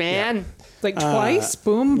 bash, man. Like twice.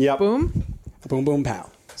 Boom. Yep. Boom. Boom, boom, pow.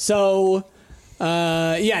 So,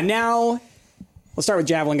 now let's start with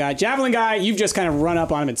Javelin Guy. Javelin Guy, you've just kind of run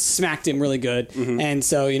up on him and smacked him really good. And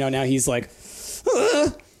so, now he's like,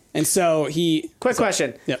 "Ugh." And so he... Quick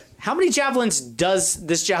question. Yep. How many javelins does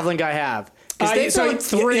this javelin guy have? Because they've thrown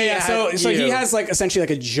 3 at so he you. has like essentially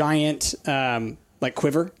like a giant like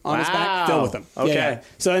quiver on his back Wow. filled with them. Okay. Yeah.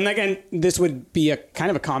 So and again, this would be a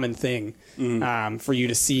kind of a common thing for you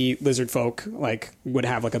to see lizard folk like would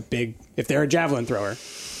have like a big if they're a javelin thrower,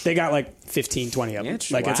 they got like 15, 20 of them.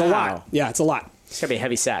 Like it's a Wow. lot. Yeah, it's a lot. It's going to be a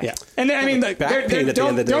heavy sack. Yeah, and then, I mean, like, back pain at the end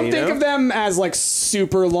of the day, don't you think know? of them as like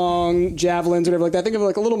super long javelins or whatever like that. Think of it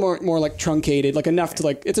like a little more like truncated, like enough to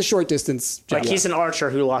like it's a short distance. Like Javelin. he's an archer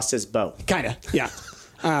who lost his bow. Kind of, yeah.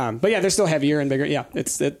 But yeah, they're still heavier and bigger. Yeah,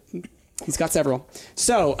 he's got several.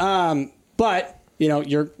 So, but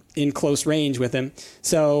you're in close range with him.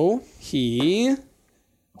 So he...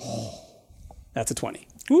 that's a 20.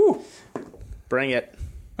 Woo! Bring it.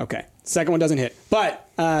 Okay. Second one doesn't hit. But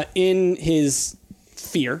in his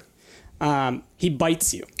fear, he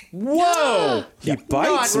bites you. Whoa! He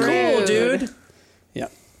bites Not me. cool, dude.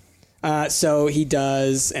 Yeah. So he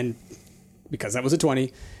does, and because that was a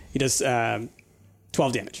 20, he does 12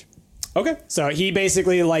 damage. Okay. So he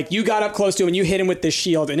basically, like, you got up close to him and you hit him with this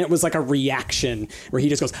shield, and it was like a reaction where he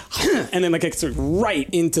just goes, and then like it's right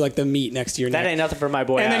into like the meat next to your neck. That ain't nothing for my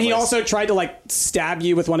boy. And then he Atlas. also tried to like stab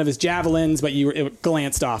you with one of his javelins, but it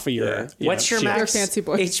glanced off of your. What's your shield. max Your fancy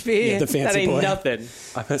boy. HP? Yeah, the fancy that ain't boy. nothing.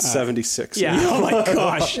 I'm at 76. Yeah. Oh my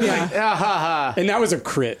gosh! And that was a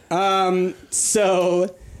crit.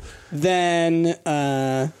 So then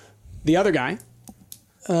the other guy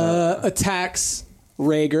attacks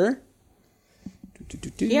Rhaegar.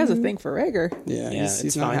 He has a thing for Rhaegar. Yeah, it's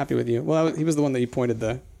he's not fine. happy with you. Well, he was the one that you pointed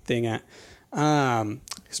the thing at.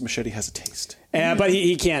 His machete has a taste. But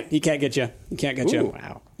he can't get you. He can't get you.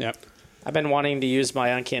 Wow. Yep. I've been wanting to use my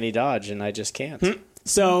uncanny dodge, and I just can't.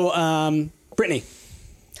 So, Brittany.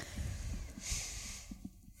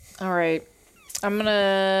 All right. I'm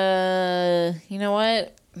gonna. You know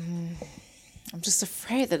what? I'm just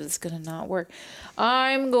afraid that it's gonna not work.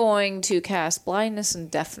 I'm going to cast blindness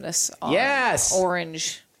and deafness on Yes!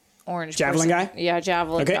 orange Javelin person. guy? Yeah,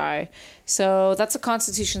 javelin Okay. guy. So that's a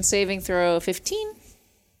Constitution saving throw 15,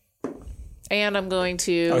 and I'm going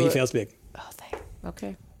to. Oh, he fails big. Oh,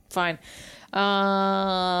 okay, fine.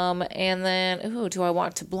 And then, do I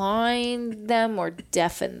want to blind them or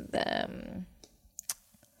deafen them?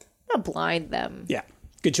 I'm gonna blind them. Yeah,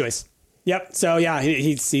 good choice. Yep. So yeah,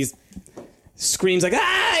 he screams like,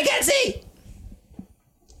 I can't see.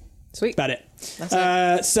 Sweet. About it. That's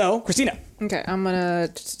it. So Christina. Okay, I'm gonna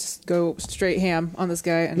just go straight ham on this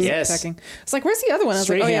guy and start Yes. attacking. It's like, where's the other one? I was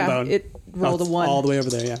Straight like, oh ham yeah, bone. it rolled a one. All the way over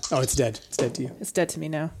there. Yeah. Oh, it's dead. It's dead to you. It's dead to me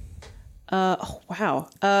now. Oh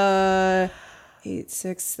wow. 8,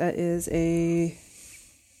 6. That is a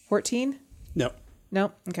 14. No.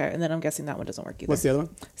 No. Okay, and then I'm guessing that one doesn't work either. What's the other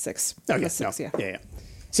one? 6. Oh, yeah. That's 6. No. Yeah. Yeah.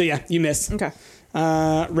 So yeah, you miss. Okay.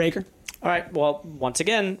 Rhaegar. All right. Well, once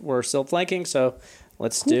again, we're still flanking, so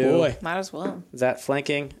let's do Boy. Might as well. that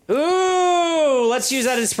flanking. Ooh, let's use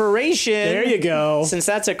that inspiration. There you go. Since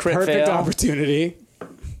that's a crit Perfect fail. opportunity.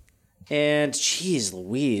 And geez,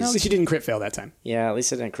 Louise. At least you didn't crit fail that time. Yeah, at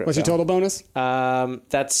least I didn't crit What's your fail. total bonus?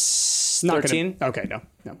 That's Not 13. Gonna, okay. No.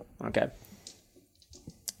 Okay.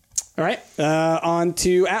 All right. On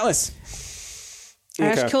to Atlas.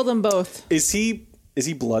 Ash Okay. killed them both. Is he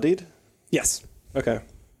bloodied? Yes. Okay.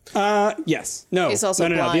 Yes. No. He's also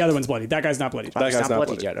no. The blind. other one's bloody. That guy's not bloody. That guy's not not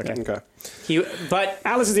bloodied bloodied yet, okay. Okay. But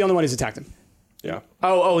Atlas is the only one who's attacked him. Yeah.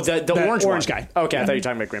 the orange orange one. guy. Okay, I thought you were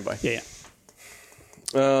talking about Green Boy. Yeah.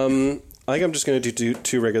 I think I'm just going to do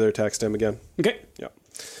two regular attacks to him again. Okay.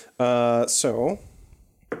 Yeah. So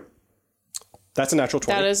that's a natural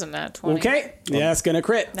 20. That is a nat 20. Okay. Yeah, it's gonna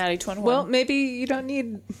crit. Natty 21. Well, maybe you don't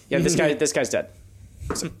need. Yeah, this guy's dead.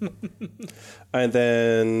 And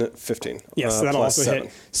then 15. Yes, that'll plus also 7.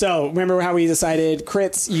 hit. So remember how we decided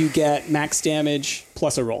crits? You get max damage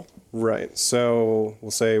plus a roll. Right. So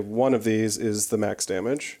we'll say one of these is the max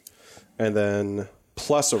damage, and then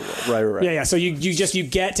plus a roll. Right. Yeah. So you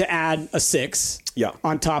get to add a 6. Yeah.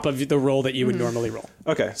 On top of the roll that you would normally roll.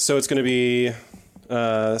 Okay. So it's going to be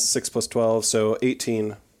 6 plus 12, so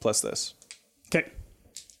 18 plus this. Okay.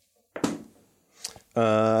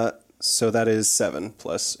 So that is 7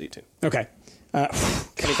 plus 18. Okay.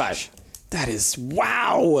 25. That is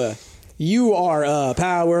wow. You are a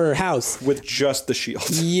powerhouse. With just the shield.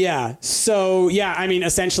 Yeah. So yeah, I mean,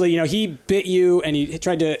 essentially, he bit you and he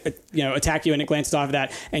tried to, attack you, and it glanced off of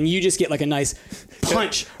that, and you just get like a nice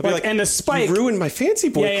punch, I'll be and the spike. You ruined my fancy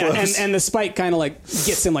boy clothes. and the spike kind of like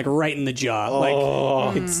gets him like right in the jaw.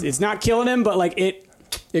 Like it's not killing him, but like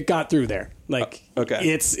it got through there. Like okay.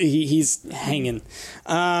 He's hanging.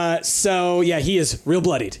 So yeah, he is real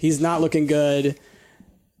bloodied. He's not looking good.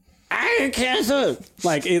 I can't.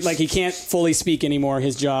 Like he can't fully speak anymore.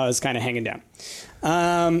 His jaw is kind of hanging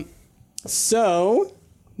down. So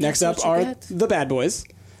next up what you are get. the bad boys.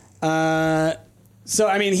 So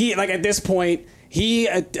I mean, he at this point he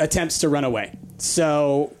attempts to run away.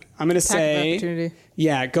 So I'm gonna Attack of say, opportunity.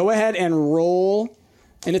 yeah, go ahead and roll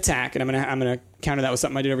an attack, and I'm gonna counter that with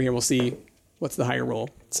something I did over here. We'll see what's the higher roll.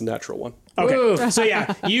 It's a natural one. Okay, so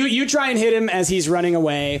yeah, you try and hit him as he's running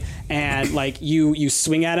away, and like you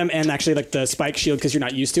swing at him, and actually like the spike shield, because you're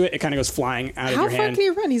not used to it, it kind of goes flying out of How your far hand. can he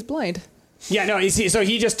run? He's blind. Yeah, no, so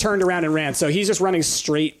he just turned around and ran. So he's just running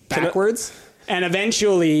straight backwards, and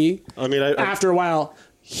eventually, I mean, after a while,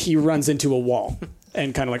 he runs into a wall.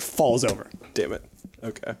 and kind of like falls over. Damn it.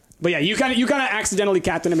 Okay. But yeah, you kind of accidentally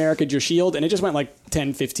Captain America'd your shield, and it just went like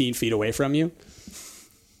 10, 15 feet away from you.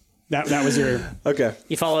 That was your... Okay.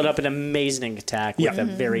 You followed up an amazing attack with a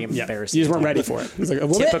very embarrassing. You just weren't ready for it. It was like,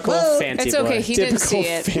 Typical fancy It's okay. boy. He didn't see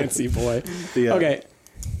typical it. fancy boy. Yeah. Okay.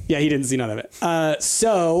 Yeah, he didn't see none of it.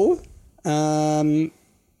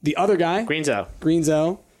 The other guy,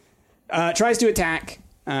 Greenzo. tries to attack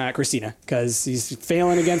Christina because he's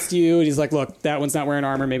failing against you. And he's like, look, that one's not wearing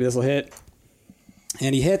armor. Maybe this will hit.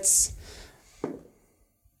 And he hits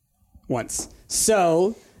once.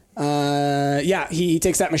 So, he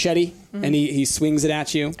takes that machete and he swings it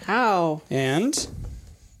at you. Ow. And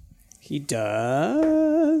he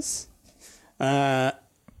does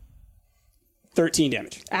 13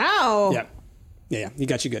 damage. Ow. Yeah, he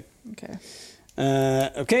got you good. Okay.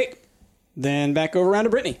 Okay, then back over around to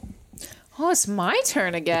Brittany. Oh, it's my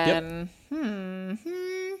turn again. Blind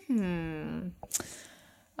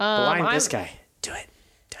this guy. Do it.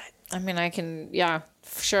 I mean, I can,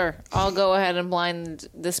 sure. I'll go ahead and blind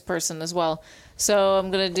this person as well. So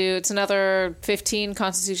I'm going to do, it's another 15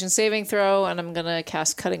 Constitution saving throw, and I'm going to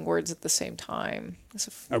cast Cutting Words at the same time.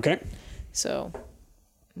 Okay. So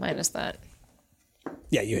minus that.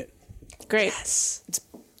 Yeah, you hit. Great.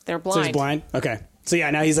 They're blind. So he's blind? Okay. So yeah,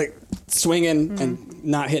 now he's like swinging and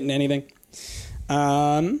not hitting anything.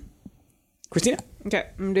 Christina. Okay,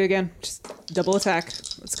 I'm gonna do it again. Just double attack.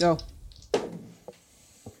 Let's go.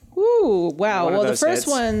 Ooh, wow. One of Well, the those first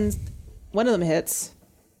hits. one of them hits.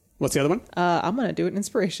 What's the other one? I'm gonna do it in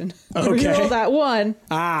inspiration. Okay. Reroll that one.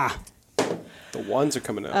 The ones are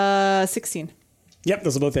coming out. 16. Yep,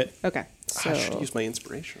 those will both hit. Okay. So I should use my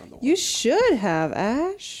inspiration on the one. you should have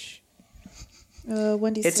Ash.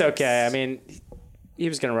 1d6. It's okay. I mean, he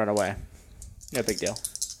was going to run away. No big deal.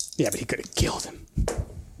 Yeah, but he could have killed him.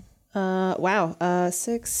 Wow.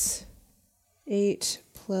 6, 8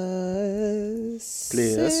 plus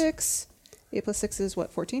 6. 8 plus 6 is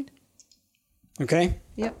what? 14. Okay.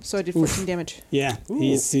 Yep. So I did 14 damage. Yeah. Ooh,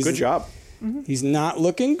 he's good job. He's not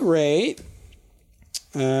looking great.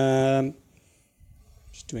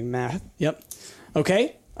 Just doing math. Yep.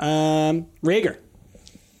 Okay. Rhaegar.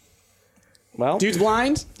 Well, Dude's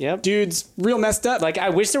blind. Yep. Dude's real messed up. like, I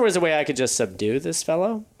wish there was a way I could just subdue this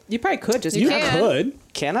fellow. You probably could just you can. could.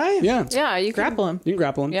 Can I? Yeah. Yeah, you can. grapple him. You can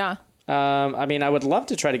grapple him. Yeah. I mean, I would love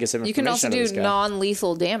to try to get some You information can also out of do this guy.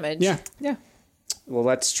 non-lethal damage. Yeah. Yeah. Well,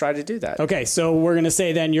 let's try to do that. Okay, so we're gonna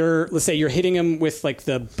say then let's say you're hitting him with like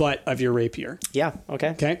the butt of your rapier. Yeah. Okay.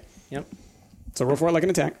 Okay. Yep. So roll for it like an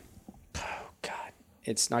attack. Oh, God.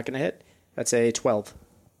 It's not going to hit. That's a 12.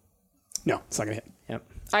 No, it's not gonna hit. Yep.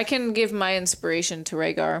 I can give my inspiration to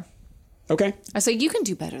Rhaegar. Okay. I say, you can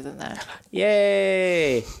do better than that.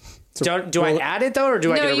 Yay. Do I add it, though, or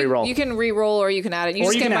do I get a reroll? You can re-roll or you can add it. You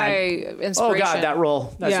Or just you get can my add. inspiration. Oh, God, that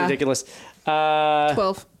roll. That's Yeah. ridiculous.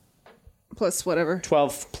 12 plus whatever.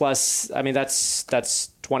 12 plus, I mean, that's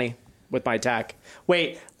 20 with my attack.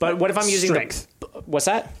 Wait, but what if I'm using Strength. What's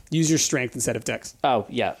that? Use your strength instead of dex. Oh,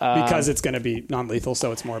 yeah. Because it's going to be non-lethal,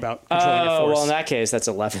 so it's more about controlling your Oh, force. well, in that case, that's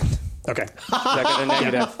 11. Okay. I got a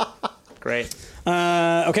negative. Great.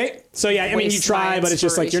 Okay. So yeah, I mean, you Waste my try, but it's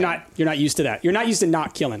just like you're not used to that. You're not used to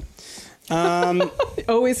not killing.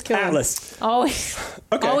 Always kill him. Atlas,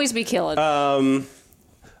 Always be killing.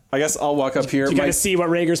 I guess I'll walk up here. you got to see what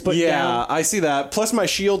Rhaegar's putting Yeah, down. I see that. Plus my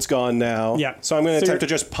shield's gone now. Yeah. So I'm going to So attempt you're- to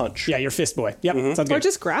just punch. Yeah, your fist boy. Yep, sounds Or good.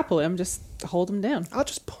 just grapple him. Just hold him down. I'll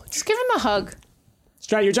just punch. Just give him a hug.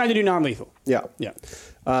 You're trying to do non-lethal. Yeah. Yeah.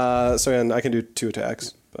 So and I can do 2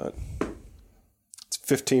 attacks, but it's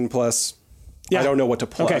 15 plus. Yeah. I don't know what to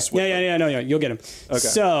plus. Okay. with Yeah. No, you'll get him. Okay.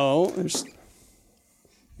 So,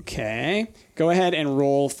 okay, go ahead and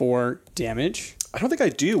roll for damage. I don't think I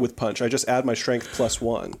do with punch. I just add my strength plus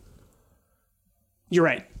 1. You're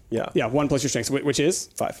right. Yeah. Yeah, 1 plus your strength, which is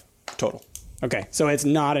 5 total. okay. So it's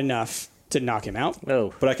not enough to knock him out.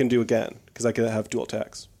 Oh. But I can do again because I can have dual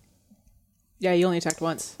attacks. Yeah, you only attacked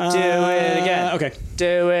once. Do it again. Okay.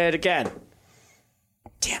 Do it again.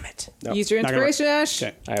 Damn it. No. Use your Not gonna inspiration, Ash.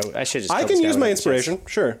 Okay. I should just. I kill can this guy use my with a chest. inspiration.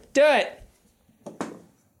 Sure. Do it.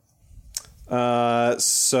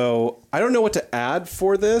 So I don't know what to add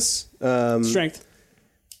for this. Strength.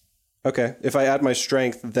 Okay. If I add my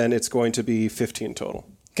strength, then it's going to be 15 total.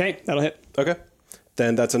 Okay, that'll hit. Okay.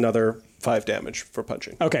 Then that's another 5 damage for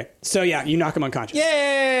punching. Okay. So yeah, you knock him unconscious.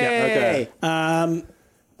 Yay! Okay.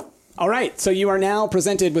 All right, so you are now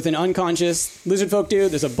presented with an unconscious lizard folk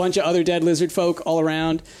dude. There's a bunch of other dead lizard folk all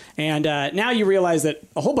around. And now you realize that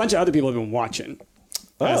a whole bunch of other people have been watching.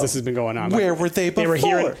 as this has been going on. Where were they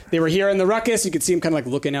before? They were here in the ruckus. You could see them kind of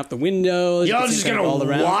like looking out the windows. Y'all You could just see them gonna all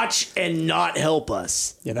around. watch and not help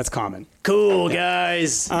us. Yeah, that's common. Cool,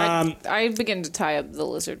 guys. I begin to tie up the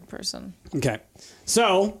lizard person. Okay.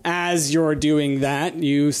 So, as you're doing that,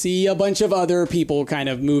 you see a bunch of other people kind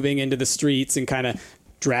of moving into the streets and kind of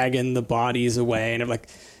dragging the bodies away. And like,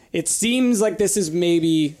 it seems like this is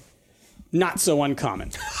maybe not so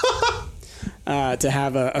uncommon to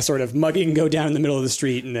have a sort of mugging go down in the middle of the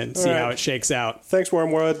street and then see how it shakes out. Thanks,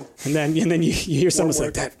 Wormwood. And then you hear someone say,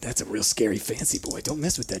 that's a real scary fancy boy. Don't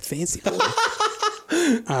mess with that fancy boy.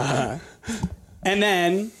 And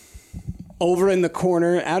then, over in the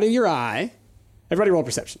corner, out of your eye, everybody roll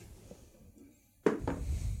perception.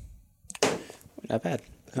 Not bad.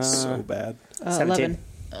 That's so bad. 17.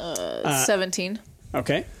 17.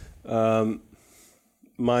 Okay.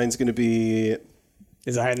 Mine's going to be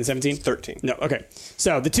Is it higher than 17? 13. No, okay.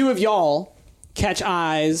 So the two of y'all catch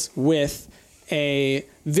eyes with a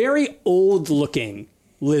very old-looking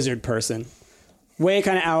lizard person, way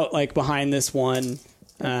kind of out like behind this one,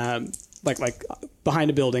 like behind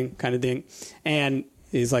a building kind of thing, and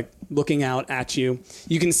he's like looking out at you.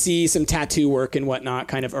 You can see some tattoo work and whatnot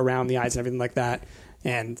kind of around the eyes and everything like that,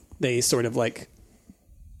 and they sort of like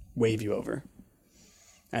wave you over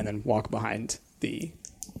and then walk behind the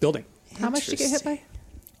building. How much did you get hit by?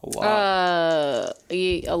 A lot.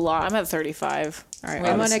 A lot. I'm at 35. All right,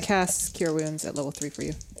 I'm going to cast Cure Wounds at level 3 for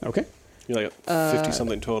you. Okay. You're like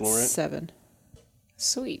 50-something total, right? 7.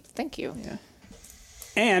 Sweet. Thank you. Yeah.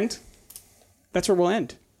 And that's where we'll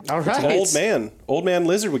end. All right. Old man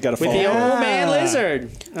lizard. We got to follow. The old man lizard.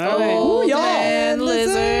 Oh, y'all. man,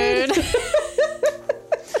 lizard.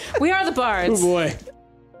 We are the bards. Oh, boy.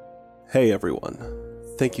 Hey, everyone.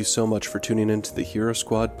 Thank you so much for tuning into the Hero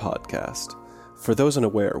Squad podcast. For those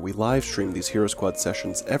unaware, we live stream these Hero Squad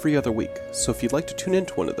sessions every other week, so if you'd like to tune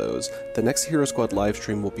into one of those, the next Hero Squad live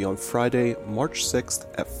stream will be on Friday, March 6th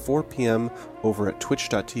at 4 p.m. over at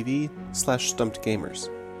twitch.tv/stumpedgamers.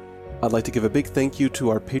 I'd like to give a big thank you to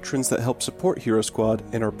our patrons that help support Hero Squad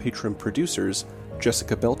and our patron producers,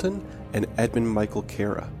 Jessica Belton and Edmund Michael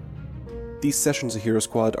Cara. These sessions of Hero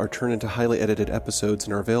Squad are turned into highly edited episodes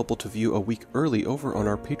and are available to view a week early over on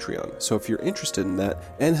our Patreon. So if you're interested in that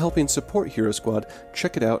and helping support Hero Squad,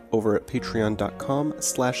 check it out over at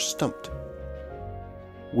patreon.com/stumped.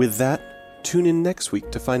 With that, tune in next week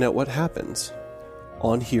to find out what happens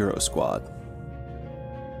on Hero Squad.